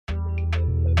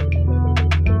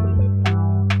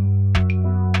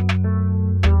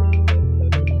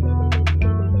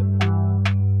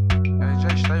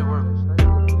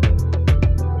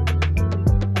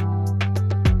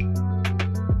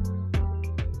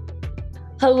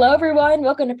Hello, everyone.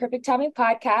 Welcome to Perfect Timing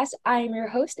Podcast. I am your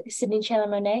host, Sydney Chandler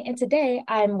Monet, and today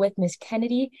I'm with Miss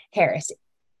Kennedy Harris.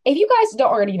 If you guys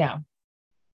don't already know,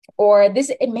 or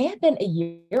this, it may have been a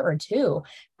year or two,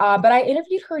 but I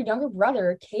interviewed her younger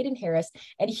brother, Caden Harris,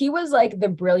 and he was like the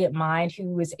brilliant mind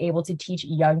who was able to teach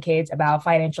young kids about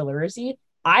financial literacy.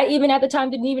 I even at the time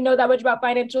didn't even know that much about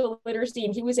financial literacy,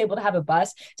 and he was able to have a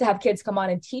bus to have kids come on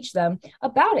and teach them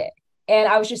about it. And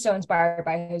I was just so inspired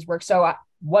by his work. So,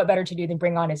 what better to do than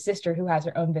bring on his sister who has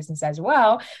her own business as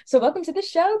well? So, welcome to the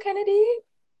show, Kennedy.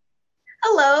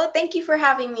 Hello, thank you for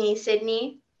having me,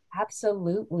 Sydney.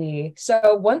 Absolutely.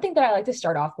 So, one thing that I like to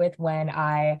start off with when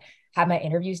I have my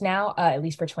interviews now, at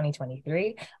least for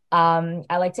 2023, I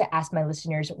like to ask my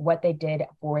listeners what they did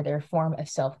for their form of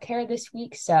self care this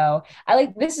week. So,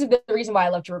 this is the reason why I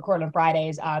love to record on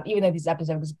Fridays, even though these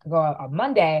episodes go out on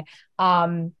Monday.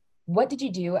 What did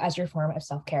you do as your form of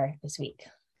self care this week?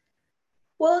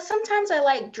 Well, sometimes I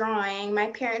like drawing.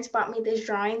 My parents bought me this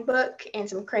drawing book and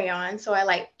some crayons, so I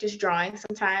like just drawing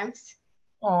sometimes.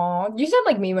 Oh, you said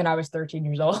like me when I was 13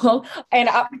 years old. And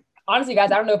honestly,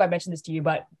 guys, I don't know if I mentioned this to you,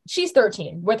 but she's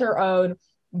 13 with her own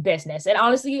business. And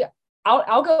honestly,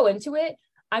 I'll go into it.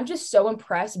 I'm just so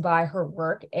impressed by her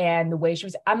work and the way she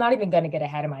was. I'm not even going to get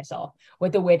ahead of myself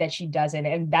with the way that she does it.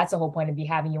 And that's the whole point of me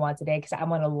having you on today because I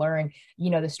want to learn,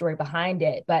 the story behind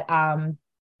it. But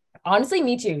honestly,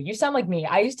 me too. You sound like me.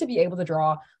 I used to be able to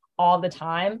draw all the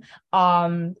time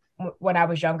when I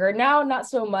was younger. Now, not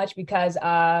so much because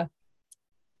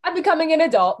I'm becoming an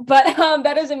adult, but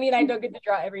that doesn't mean I don't get to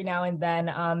draw every now and then.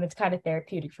 It's kind of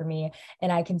therapeutic for me,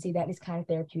 and I can see that it's kind of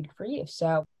therapeutic for you.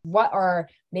 So, what are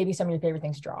maybe some of your favorite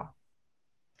things to draw?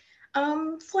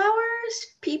 Flowers,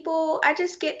 people, I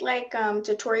just get like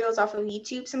tutorials off of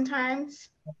YouTube sometimes.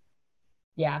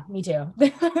 Yeah, me too.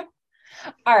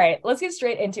 All right, let's get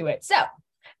straight into it. So,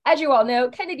 as you all know,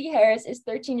 Kennedy Harris is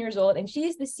 13 years old and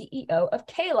she's the CEO of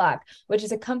KLOC, which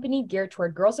is a company geared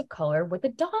toward girls of color with a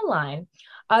doll line.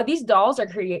 These dolls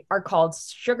are called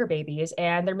sugar babies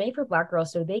and they're made for Black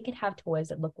girls so they can have toys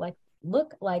that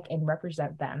look like and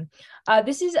represent them.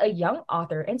 This is a young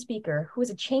author and speaker who is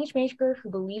a change maker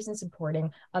who believes in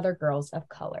supporting other girls of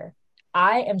color.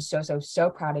 I am so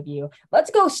proud of you. Let's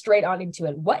go straight on into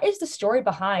it. What is the story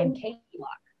behind KLOC?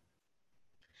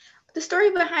 The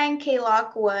story behind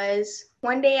K-Lock was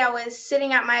one day I was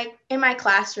sitting at my in my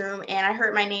classroom and I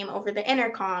heard my name over the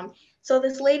intercom. So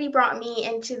this lady brought me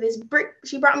into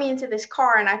she brought me into this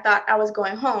car and I thought I was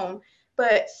going home.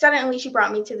 But suddenly she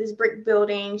brought me to this brick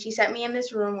building. She set me in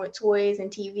this room with toys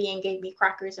and TV and gave me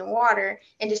crackers and water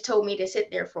and just told me to sit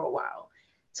there for a while.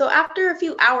 So after a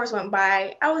few hours went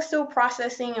by, I was still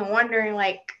processing and wondering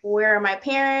like, where are my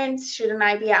parents? Shouldn't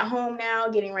I be at home now,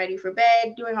 getting ready for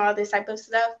bed, doing all this type of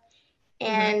stuff? Mhm.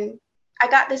 And I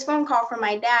got this phone call from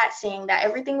my dad saying that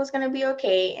everything was going to be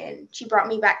okay. And she brought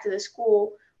me back to the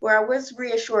school where I was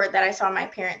reassured that I saw my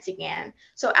parents again.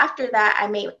 So after that, I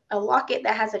made a locket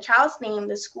that has a child's name,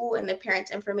 the school, and the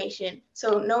parents' information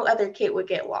so no other kid would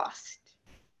get lost.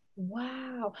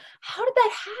 Wow. How did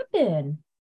that happen?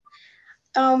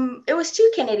 It was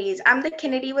two Kennedys. I'm the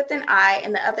Kennedy with an I,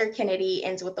 and the other Kennedy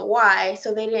ends with a Y.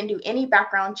 So they didn't do any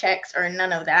background checks or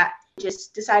none of that.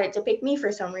 Just decided to pick me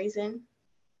for some reason.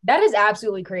 That is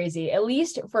absolutely crazy. At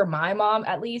least for my mom,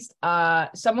 at least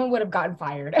someone would have gotten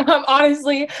fired.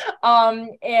 Honestly.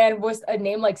 And with a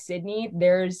name like Sydney,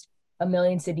 there's a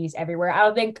million Sydneys everywhere. I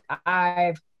don't think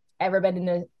I've ever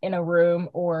been in a room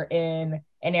or in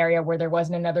an area where there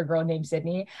wasn't another girl named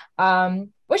Sydney.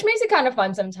 Which makes it kind of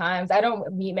fun sometimes. I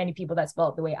don't meet many people that spell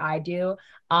it the way I do.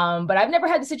 But I've never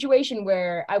had the situation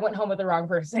where I went home with the wrong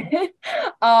person.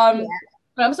 um,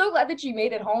 but I'm so glad that you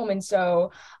made it home.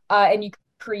 And you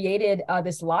created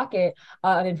this locket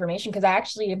of information because I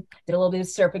actually did a little bit of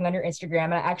surfing on your Instagram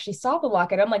and I actually saw the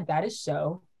locket. I'm like, that is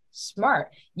so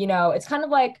smart. It's kind of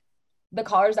like the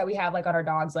collars that we have like on our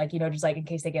dogs, like, just like in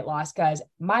case they get lost. Cause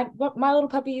my little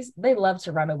puppies, they love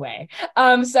to run away.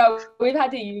 So we've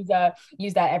had to use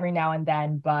that every now and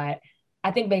then, but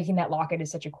I think making that locket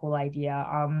is such a cool idea.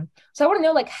 So I want to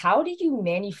know like how do you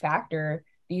manufacture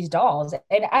these dolls?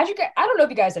 And I don't know if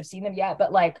you guys have seen them yet,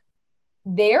 but like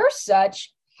they're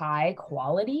such high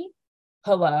quality.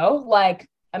 Hello, like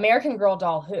American Girl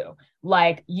doll who?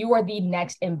 Like you are the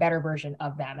next and better version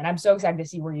of them. And I'm so excited to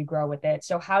see where you grow with it.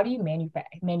 So how do you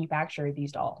manufacture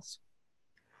these dolls?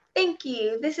 Thank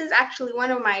you. This is actually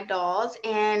one of my dolls,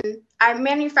 and I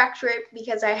manufacture it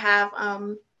because I have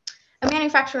a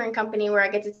manufacturing company where I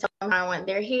get to tell them how I want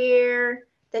their hair,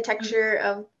 the texture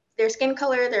of their skin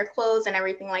color, their clothes, and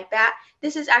everything like that.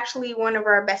 This is actually one of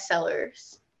our best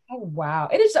sellers. Oh wow.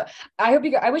 It is so I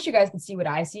wish you guys could see what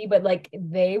I see, but like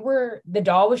the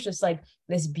doll was just like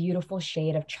this beautiful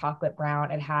shade of chocolate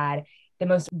brown. It had the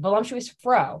most voluptuous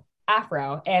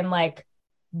afro, and like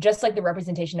just like the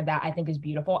representation of that I think is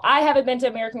beautiful. I haven't been to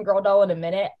American Girl doll in a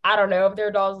minute. I don't know if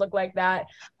their dolls look like that.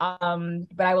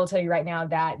 But I will tell you right now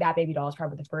that that baby doll is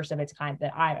probably the first of its kind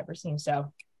that I've ever seen.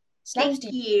 So snaps Thank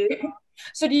to you. you.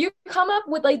 So do you come up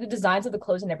with like the designs of the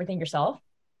clothes and everything yourself?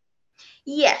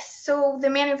 Yes. So the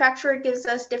manufacturer gives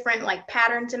us different like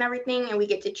patterns and everything, and we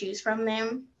get to choose from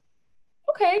them.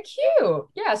 Okay, cute.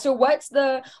 Yeah. So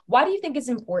why do you think it's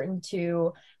important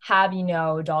to have,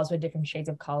 dolls with different shades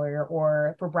of color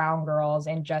or for brown girls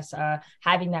and just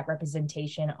having that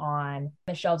representation on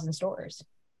the shelves in stores?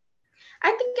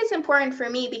 I think it's important for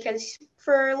me because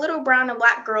for little brown and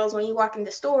black girls, when you walk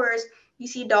into stores, you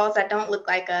see dolls that don't look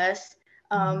like us.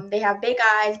 Mhm. They have big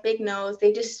eyes, big nose.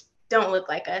 They just don't look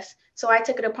like us. So I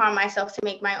took it upon myself to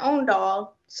make my own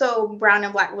doll so brown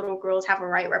and black little girls have a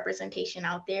right representation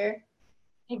out there.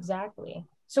 Exactly.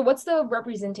 So what's the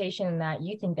representation that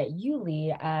you think that you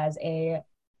lead as a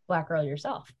black girl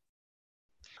yourself?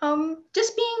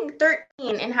 Just being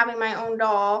 13 and having my own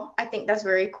doll, I think that's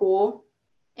very cool.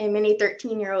 And many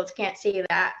 13-year-olds can't say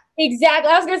that.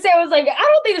 Exactly. I was gonna say, I was like, I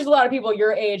don't think there's a lot of people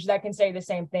your age that can say the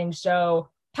same thing. So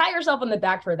pat yourself on the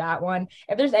back for that one.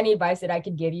 If there's any advice that I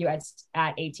could give you at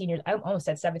 18 years, I almost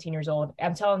said 17 years old.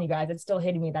 I'm telling you guys, it's still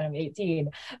hitting me that I'm 18.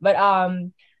 But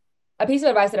a piece of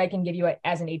advice that I can give you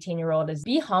as an 18-year-old is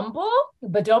be humble,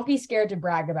 but don't be scared to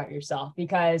brag about yourself.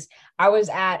 Because I was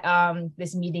at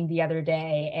this meeting the other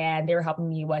day and they were helping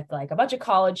me with like a bunch of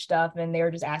college stuff, and they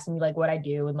were just asking me like what I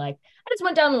do. And like I just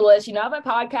went down the list, I have my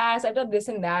podcast, I've done this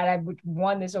and that, I've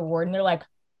won this award. And they're like,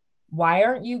 why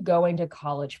aren't you going to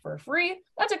college for free?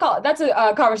 That's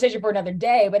a conversation for another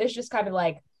day, but it's just kind of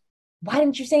like, why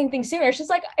didn't you say anything sooner? It's just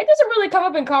like it doesn't really come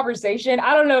up in conversation.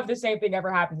 I don't know if the same thing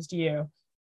ever happens to you.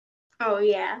 Oh,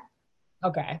 yeah.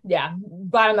 Okay. Yeah.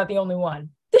 Glad I'm not the only one.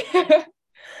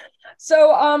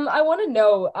 So I want to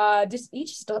know, does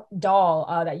each doll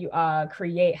that you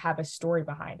create have a story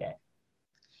behind it?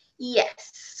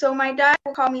 Yes. So my dad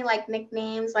will call me like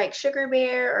nicknames like Sugar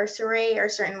Bear or Saray or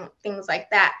certain things like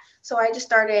that. So I just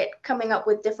started coming up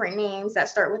with different names that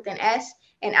start with an S.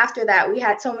 And after that, we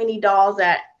had so many dolls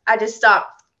that I just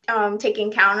stopped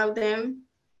taking count of them.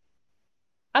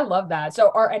 I love that.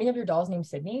 So are any of your dolls named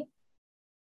Sydney?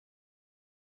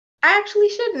 I actually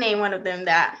should name one of them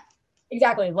that.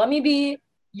 Exactly. Let me be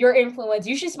your influence.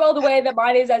 You should spell the way that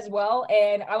mine is as well,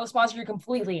 and I will sponsor you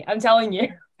completely. I'm telling you.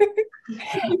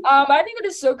 I think it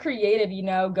is so creative,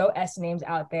 go S names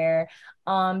out there.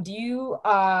 Do you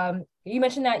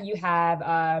mentioned that you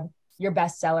have your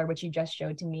bestseller, which you just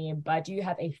showed to me, but do you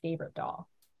have a favorite doll?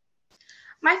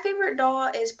 My favorite doll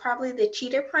is probably the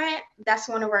cheetah print. That's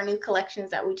one of our new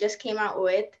collections that we just came out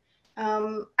with.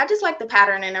 I just like the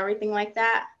pattern and everything like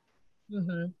that.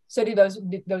 So do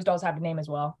those dolls have a name as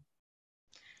well?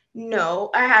 No,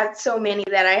 I had so many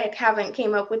that I haven't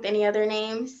came up with any other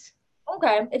names.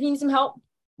 Okay, if you need some help,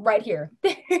 right here.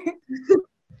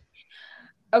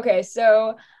 Okay,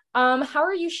 so how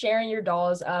are you sharing your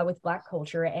dolls with Black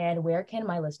culture, and where can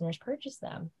my listeners purchase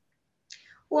them?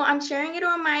 Well, I'm sharing it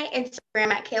on my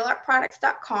Instagram at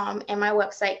klockproducts.com and my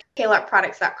website,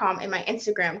 klockproducts.com, and my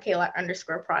Instagram,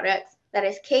 klock_products. That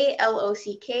is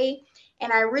KLOCK.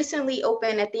 And I recently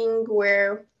opened a thing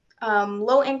where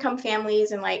low-income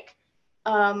families and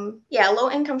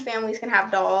low-income families can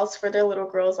have dolls for their little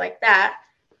girls like that.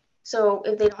 So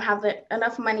if they don't have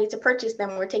enough money to purchase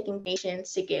them, we're taking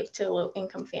donations to give to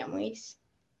low-income families.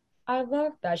 I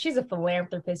love that. She's a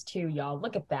philanthropist too, y'all.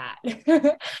 Look at that.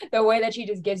 The way that she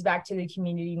just gives back to the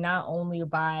community, not only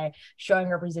by showing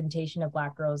representation of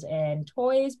Black girls in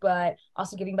toys, but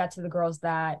also giving back to the girls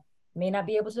that may not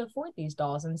be able to afford these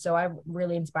dolls. And so I'm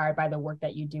really inspired by the work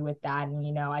that you do with that.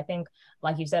 And, I think,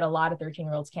 like you said, a lot of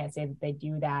 13-year-olds can't say that they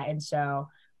do that. And so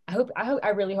I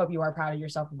really hope you are proud of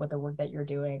yourself with the work that you're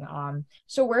doing.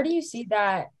 So where do you see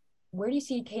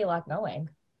K-Lock going?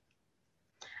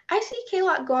 I see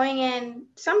K-Lock going in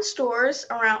some stores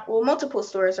around, well, multiple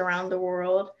stores around the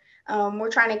world.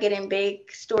 We're trying to get in big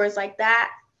stores like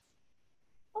that.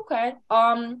 Okay.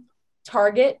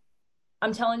 Target.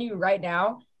 I'm telling you right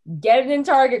now, get it in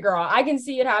Target, girl. I can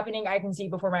see it happening. I can see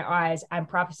it before my eyes. I'm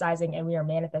prophesizing and we are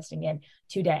manifesting it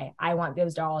today. I want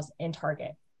those dolls in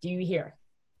Target. Do you hear?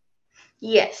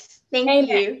 Yes, thank Amen.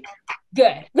 you.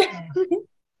 Good.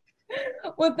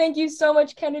 Well, thank you so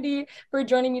much, Kennedy, for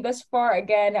joining me thus far.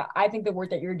 Again, I think the work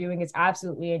that you're doing is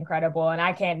absolutely incredible. And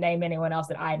I can't name anyone else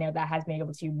that I know that has been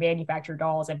able to manufacture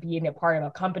dolls and being a part of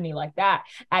a company like that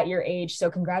at your age.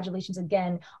 So, congratulations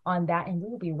again on that. And we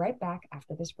will be right back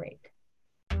after this break.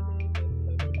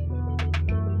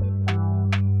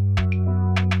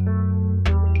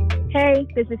 Hey,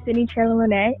 this is Sydney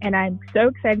Cherla-Lene, and I'm so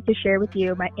excited to share with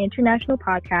you my international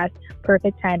podcast,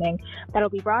 Perfect Timing, that'll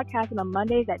be broadcasted on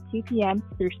Mondays at 2 p.m.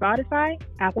 through Spotify,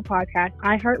 Apple Podcasts,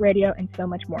 iHeartRadio, and so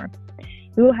much more.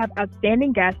 We will have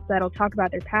outstanding guests that'll talk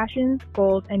about their passions,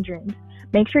 goals, and dreams.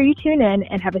 Make sure you tune in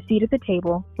and have a seat at the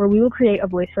table where we will create a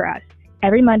voice for us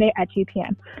every Monday at 2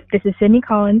 p.m. This is Sydney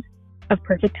Collins of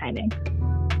Perfect Timing.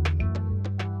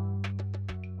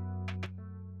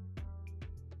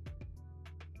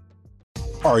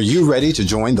 Are you ready to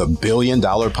join the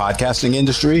billion-dollar podcasting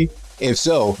industry? If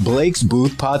so, Blake's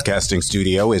Booth Podcasting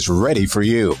Studio is ready for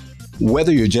you.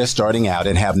 Whether you're just starting out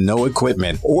and have no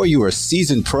equipment, or you're a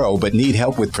seasoned pro but need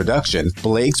help with production,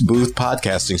 Blake's Booth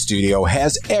Podcasting Studio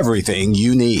has everything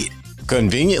you need.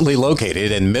 Conveniently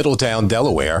located in Middletown,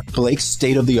 Delaware, Blake's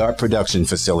state-of-the-art production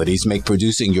facilities make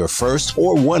producing your first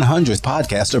or 100th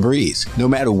podcast a breeze. No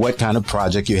matter what kind of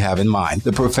project you have in mind,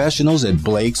 the professionals at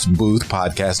Blake's Booth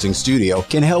Podcasting Studio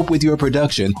can help with your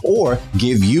production or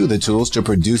give you the tools to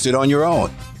produce it on your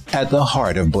own. At the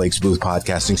heart of Blake's Booth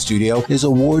Podcasting Studio is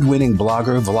award-winning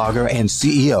blogger, vlogger, and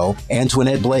CEO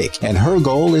Antoinette Blake, and her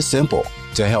goal is simple: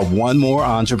 to help one more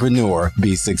entrepreneur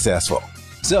be successful.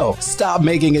 So stop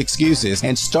making excuses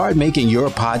and start making your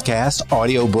podcast,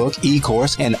 audiobook,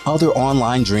 e-course, and other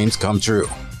online dreams come true.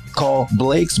 Call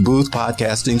Blake's Booth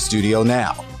Podcasting Studio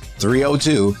now.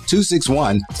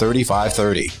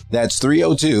 302-261-3530. That's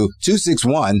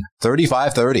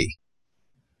 302-261-3530.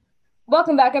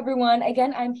 Welcome back, everyone.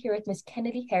 Again, I'm here with Miss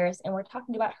Kennedy Harris, and we're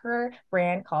talking about her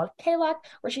brand called KLOC,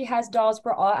 where she has dolls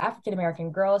for all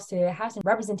African-American girls to have some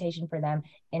representation for them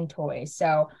in toys.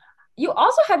 So you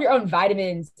also have your own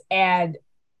vitamins and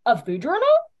a food journal?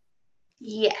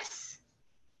 Yes.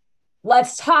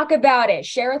 Let's talk about it.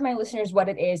 Share with my listeners what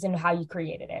it is and how you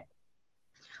created it.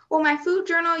 Well, my food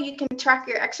journal, you can track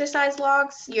your exercise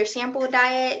logs, your sample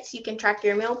diets, you can track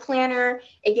your meal planner.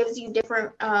 It gives you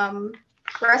different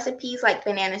recipes like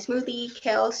banana smoothie,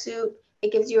 kale soup.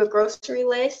 It gives you a grocery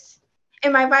list.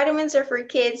 And my vitamins are for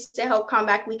kids to help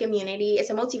combat weak immunity. It's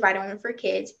a multivitamin for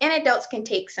kids, and adults can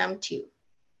take some too.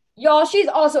 Y'all, she's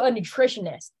also a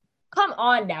nutritionist. Come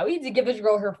on now. We need to give this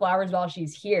girl her flowers while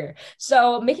she's here.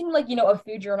 So making a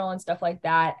food journal and stuff like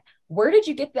that, where did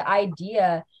you get the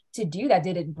idea to do that?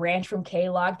 Did it branch from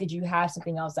KLOC? Did you have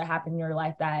something else that happened in your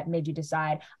life that made you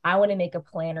decide, I want to make a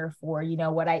planner for,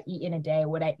 what I eat in a day,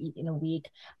 what I eat in a week,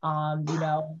 and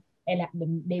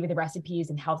maybe the recipes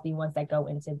and healthy ones that go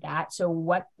into that. So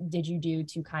what did you do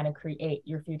to kind of create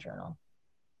your food journal?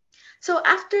 So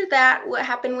after that, what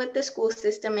happened with the school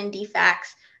system and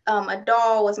DFACS, a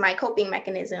doll was my coping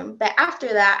mechanism. But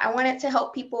after that, I wanted to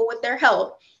help people with their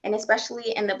health, and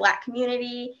especially in the Black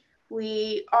community.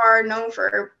 We are known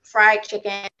for fried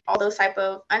chicken, all those type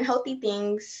of unhealthy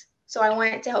things. So I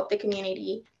wanted to help the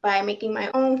community by making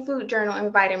my own food journal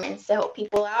and vitamins to help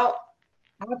people out.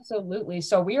 Absolutely.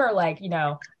 So we are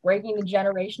breaking the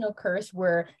generational curse.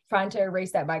 We're trying to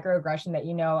erase that microaggression that,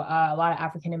 a lot of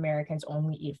African Americans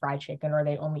only eat fried chicken, or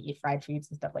they only eat fried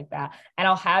foods and stuff like that. And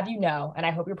I'll have you know, and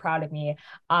I hope you're proud of me,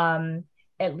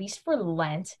 at least for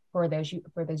Lent, for those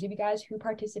of you guys who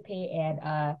participate and,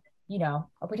 are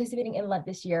participating in Lent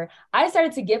this year, I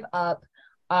decided to give up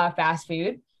fast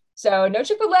food. So no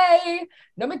Chick-fil-A,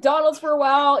 no McDonald's for a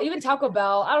while, even Taco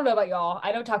Bell. I don't know about y'all.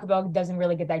 I know Taco Bell doesn't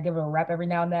really get that good of a rep every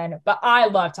now and then, but I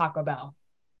love Taco Bell.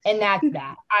 And that's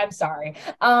that. I'm sorry.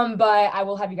 But I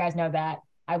will have you guys know that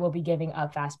I will be giving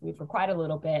up fast food for quite a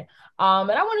little bit.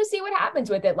 And I want to see what happens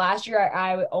with it. Last year,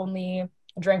 I only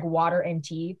drank water and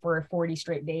tea for 40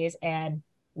 straight days, and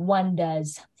one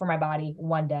does for my body,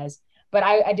 one does. But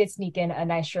I did sneak in a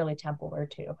nice Shirley Temple or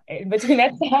two in between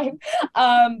that time.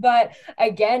 But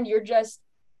again, you're just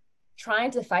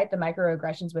trying to fight the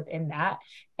microaggressions within that.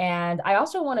 And I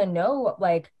also want to know,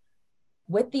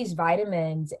 with these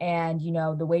vitamins and,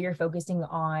 the way you're focusing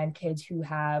on kids who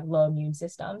have low immune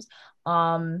systems,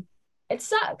 it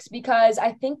sucks because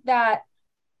I think that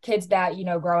kids that,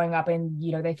 growing up and,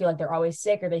 they feel like they're always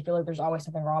sick, or they feel like there's always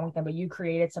something wrong with them, but you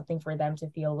created something for them to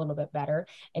feel a little bit better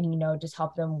and, just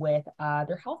help them with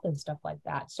their health and stuff like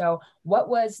that. So what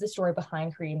was the story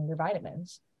behind creating your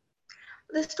vitamins?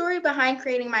 The story behind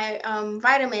creating my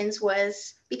vitamins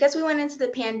was because we went into the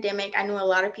pandemic. I knew a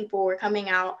lot of people were coming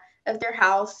out of their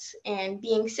house and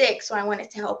being sick. So I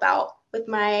wanted to help out with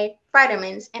my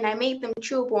vitamins, and I made them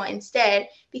chewable instead,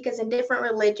 because in different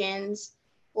religions,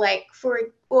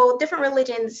 different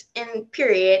religions in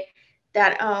period,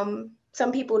 that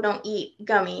some people don't eat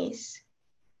gummies.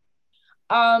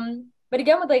 But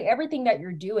again, with like everything that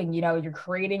you're doing, you're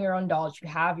creating your own dolls, you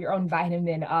have your own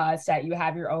vitamin set, you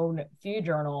have your own food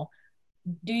journal.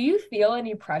 Do you feel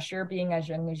any pressure being as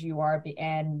young as you are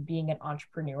and being an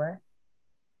entrepreneur?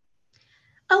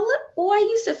 Well, I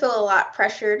used to feel a lot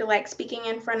pressured, like speaking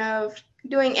in front of,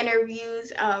 doing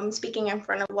interviews, speaking in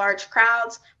front of large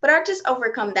crowds, but I just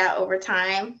overcome that over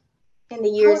time in the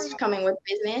years coming with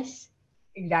business.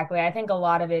 Exactly. I think a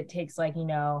lot of it takes like,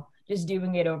 just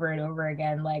doing it over and over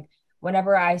again. Like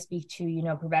whenever I speak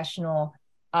to, professional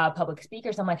public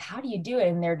speakers, I'm like, how do you do it?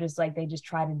 And they're just like, they just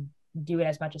try to do it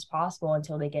as much as possible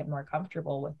until they get more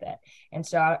comfortable with it. And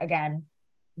so again,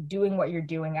 doing what you're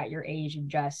doing at your age and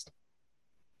just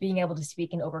being able to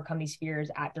speak and overcome these fears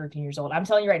at 13 years old. I'm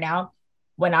telling you right now,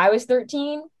 when I was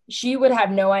 13, she would have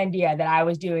no idea that I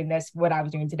was doing this, what I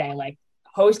was doing today, like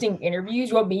hosting interviews.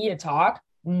 You want me to talk?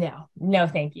 No,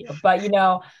 thank you. But,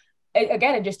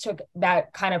 again, it just took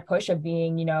that kind of push of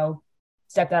being,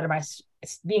 stepped out of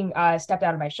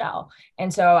my shell.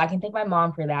 And so I can thank my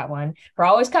mom for that one, for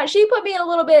always she put me in a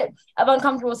little bit of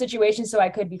uncomfortable situations so I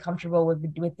could be comfortable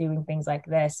with doing things like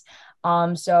this.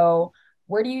 So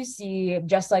where do you see,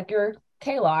 just like your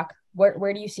K-Lock,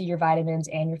 where do you see your vitamins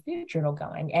and your food journal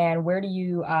going? And where do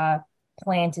you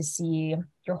plan to see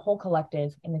your whole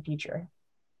collective in the future?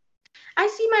 I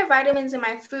see my vitamins and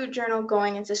my food journal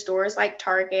going into stores like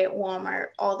Target, Walmart,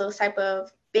 all those type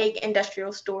of big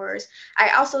industrial stores. I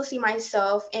also see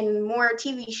myself in more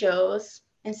TV shows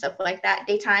and stuff like that,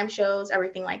 daytime shows,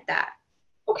 everything like that.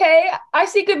 Okay, I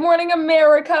see Good Morning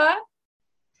America.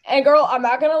 And girl, I'm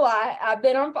not gonna lie, I've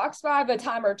been on Fox 5 a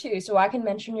time or two, so I can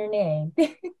mention your name.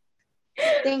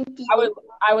 Thank you.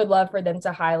 I would love for them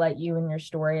to highlight you in your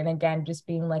story. And again, just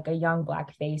being like a young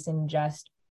Black face and just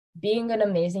being an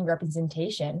amazing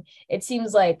representation. It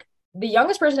seems like the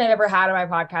youngest person I've ever had on my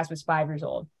podcast was 5 years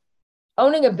old,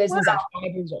 owning a business at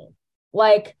 5 years old.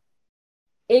 Like,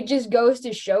 it just goes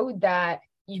to show that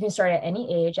you can start at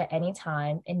any age, at any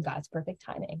time, in God's perfect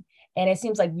timing. And it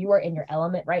seems like you are in your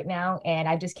element right now. And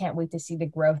I just can't wait to see the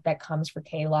growth that comes for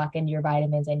K-Lock and your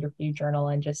vitamins and your food journal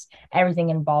and just everything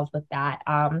involved with that.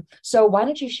 So why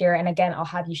don't you share, and again, I'll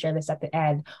have you share this at the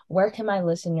end, where can my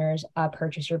listeners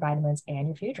purchase your vitamins and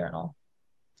your food journal?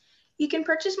 You can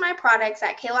purchase my products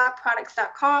at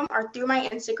klockproducts.com or through my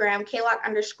Instagram,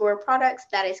 klock_products.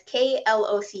 That is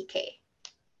KLOCK.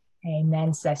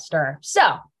 Amen, sister.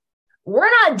 So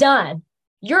we're not done.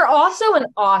 You're also an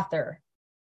author.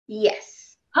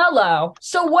 Yes. Hello.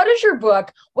 So what is your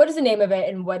book? What is the name of it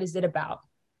and what is it about?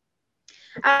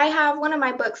 I have one of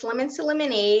my books, Lemons to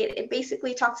Lemonade. It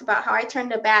basically talks about how I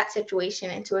turned a bad situation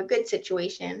into a good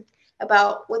situation,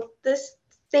 about with this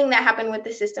thing that happened with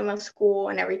the system of school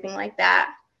and everything like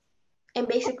that. And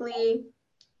basically,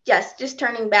 yes, just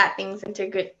turning bad things into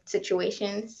good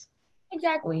situations.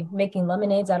 Exactly. Making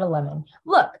lemonades out of lemon.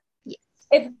 Look, yes.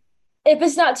 If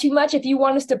it's not too much, if you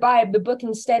want us to buy the book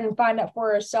instead and find out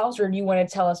for ourselves, or do you want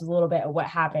to tell us a little bit of what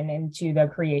happened into the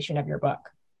creation of your book?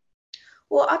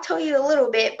 Well, I'll tell you a little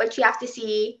bit, but you have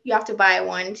to buy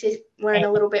one to learn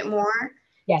a little bit more.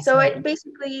 Yes. So it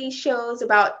basically shows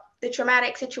about the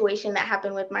traumatic situation that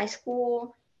happened with my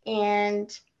school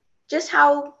and just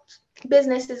how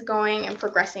business is going and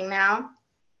progressing now.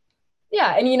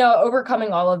 Yeah. And,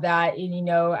 overcoming all of that, and,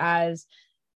 as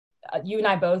you and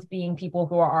I both being people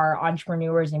who are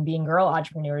entrepreneurs and being girl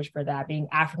entrepreneurs, for that, being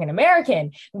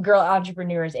African-American girl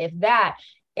entrepreneurs,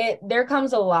 there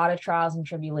comes a lot of trials and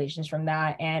tribulations from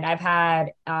that. And I've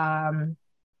had an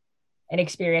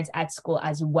experience at school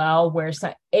as well, where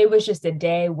it was just a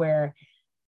day where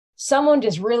someone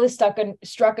just really struck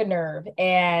a nerve,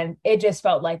 and it just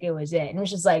felt like it was it. And it was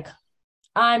just like,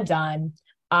 I'm done.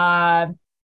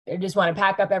 I just want to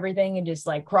pack up everything and just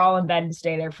like crawl in bed and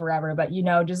stay there forever. But,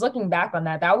 just looking back on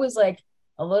that was like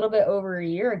a little bit over a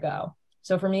year ago.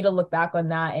 So for me to look back on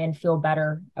that and feel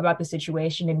better about the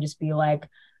situation and just be like,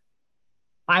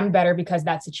 I'm better because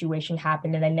that situation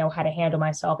happened, and I know how to handle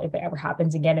myself if it ever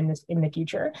happens again in the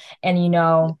future.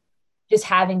 And, just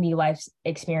having the life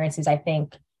experiences, I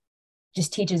think,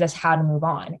 just teaches us how to move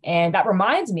on. And that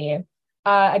reminds me,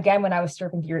 again, when I was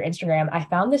surfing through your Instagram, I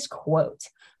found this quote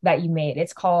that you made.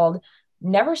 It's called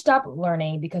 "Never Stop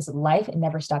Learning because Life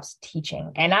Never Stops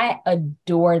Teaching." And I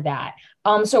adore that.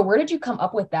 So where did you come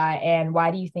up with that, and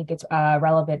why do you think it's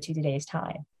relevant to today's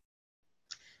time?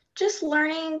 Just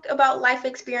learning about life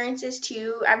experiences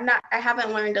too. I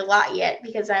haven't learned a lot yet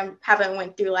because I haven't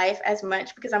went through life as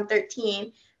much because I'm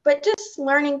 13, but just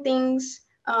learning things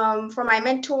from my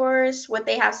mentors, what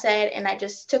they have said, and I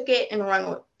just took it and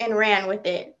ran with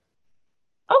it.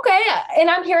 Okay, and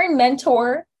I'm hearing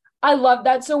mentor. I love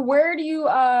that. So where do you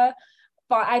I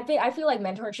feel like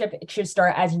mentorship should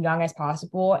start as young as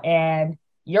possible, and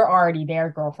you're already there,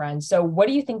 girlfriend. So what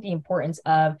do you think the importance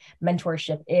of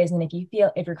mentorship is? And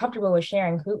if you're comfortable with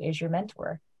sharing, who is your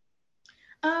mentor?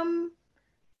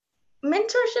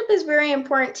 Mentorship is very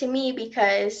important to me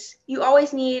because you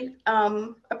always need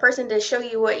a person to show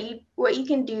you what you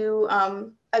can do,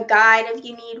 a guide if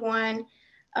you need one.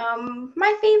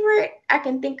 My favorite I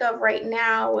can think of right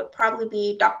now would probably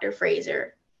be Dr.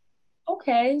 Fraser.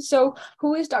 Okay, so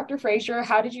who is Dr. Fraser?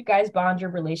 How did you guys bond your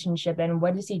relationship, and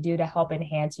what does he do to help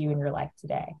enhance you in your life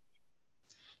today?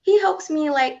 He helps me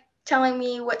like telling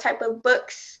me what type of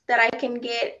books that I can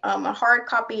get, a hard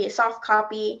copy, a soft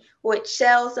copy, which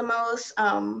sells the most,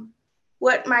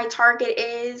 what my target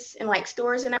is in like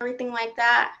stores and everything like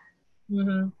that.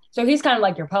 Mm-hmm. So he's kind of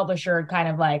like your publisher, kind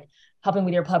of like helping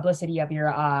with your publicity of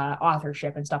your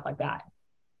authorship and stuff like that.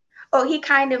 Oh,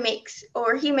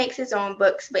 he makes his own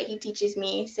books, but he teaches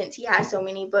me, since he has so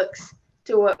many books,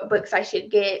 to what books I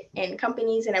should get in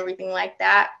companies and everything like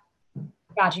that.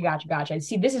 Gotcha.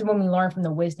 See, this is when we learn from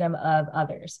the wisdom of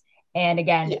others. And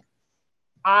again, Yeah.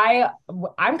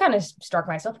 I'm kind of struck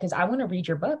myself because I want to read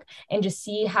your book and just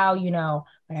see how,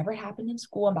 whatever happened in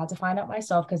school, I'm about to find out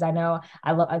myself, because I know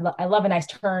I love a nice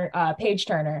page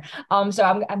turner. So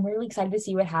I'm really excited to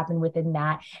see what happened within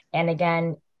that. And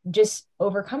again, just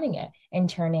overcoming it and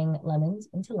turning lemons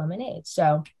into lemonade.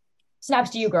 So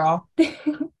snaps to you, girl.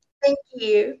 Thank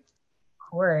you.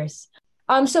 Of course.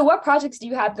 So what projects do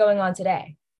you have going on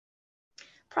today?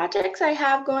 Projects I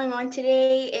have going on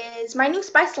today is my new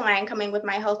spice line coming with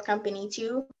my health company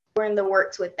too. We're in the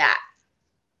works with that.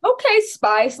 Okay,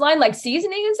 spice line, like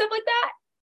seasoning and stuff like that?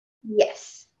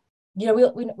 Yes. We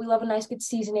love a nice good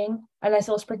seasoning, a nice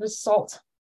little sprinkle of salt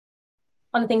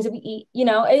on the things that we eat,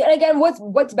 and again,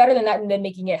 what's better than that than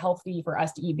making it healthy for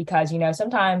us to eat? Because,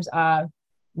 sometimes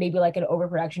maybe like an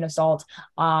overproduction of salt,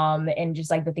 and just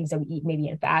like the things that we eat maybe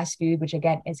in fast food, which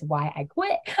again is why I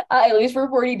quit, at least for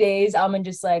 40 days, and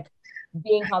just like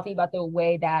being healthy about the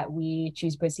way that we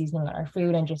choose to put seasoning on our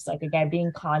food, and just like, again,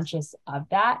 being conscious of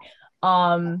that.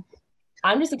 I'm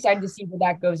just excited to see where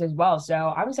that goes as well. So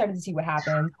I'm excited to see what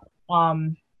happens.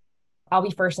 I'll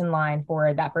be first in line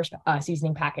for that first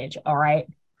seasoning package. All right.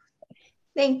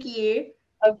 Thank you.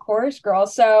 Of course, girl.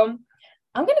 So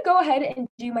I'm going to go ahead and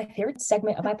do my favorite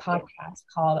segment of my podcast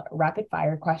called Rapid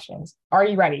Fire Questions. Are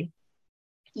you ready?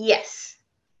 Yes.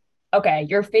 Okay.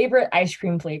 Your favorite ice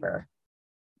cream flavor?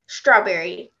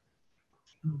 Strawberry.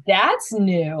 That's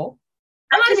new.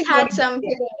 I just had some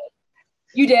today.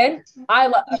 You did?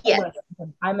 Yes.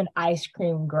 I'm an ice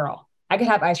cream girl. I could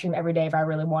have ice cream every day if I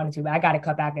really wanted to, but I got to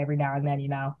cut back every now and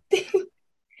then,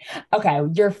 Okay.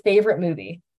 Your favorite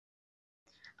movie?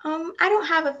 I don't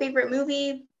have a favorite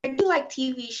movie. I do like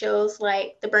TV shows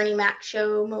like The Bernie Mac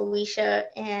Show, Moesha,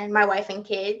 and My Wife and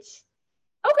Kids.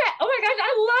 Okay. Oh my gosh,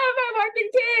 I love My Wife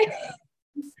and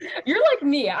Kids. You're like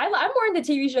me. I'm more into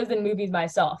TV shows than movies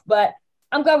myself, but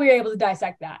I'm glad we were able to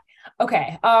dissect that.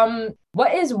 Okay.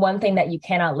 What is one thing that you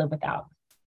cannot live without?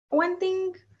 One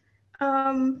thing,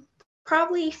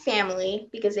 probably family,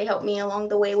 because they help me along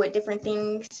the way with different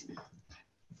things.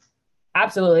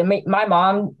 Absolutely. My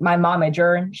mom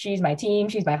adjourned. She's my team.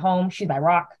 She's my home. She's my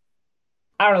rock.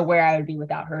 I don't know where I would be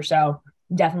without her. So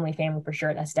definitely family for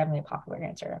sure. That's definitely a popular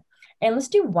answer. And let's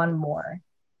do one more.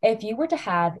 If you were to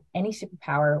have any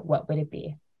superpower, what would it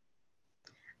be?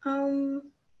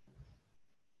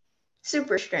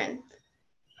 Super strength.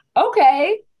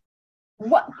 Okay.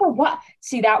 What?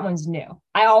 See, that one's new.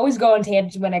 I always go on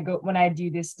tangents when I do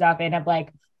this stuff, and I'm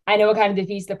like, I know it kind of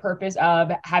defeats the purpose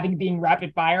of being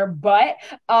rapid fire, but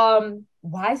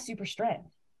why super strength?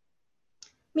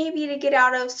 Maybe to get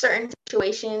out of certain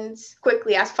situations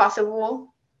quickly as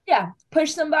possible. Yeah,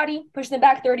 push them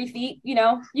back 30 feet,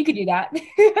 you could do that.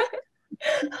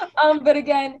 But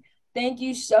again, thank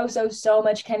you so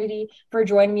much, Kennedy, for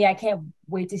joining me. I can't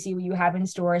wait to see what you have in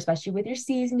store, especially with your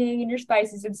seasoning and your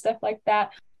spices and stuff like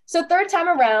that. So third time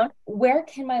around, where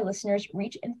can my listeners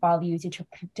reach and follow you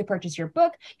to purchase your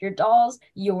book, your dolls,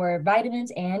 your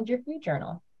vitamins, and your food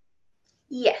journal?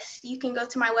 Yes, you can go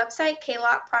to my website,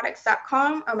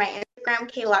 klockproducts.com, or my Instagram,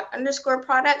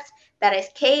 klock_products. That is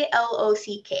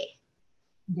KLOCK.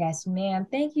 Yes, ma'am.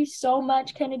 Thank you so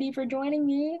much, Kennedy, for joining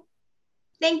me.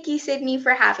 Thank you, Sydney,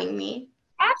 for having me.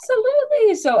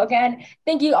 Absolutely. So again,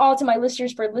 thank you all to my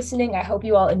listeners for listening. I hope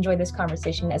you all enjoyed this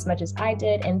conversation as much as I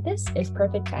did. And this is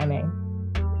Perfect Timing.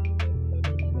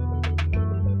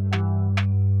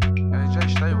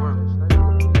 stay working.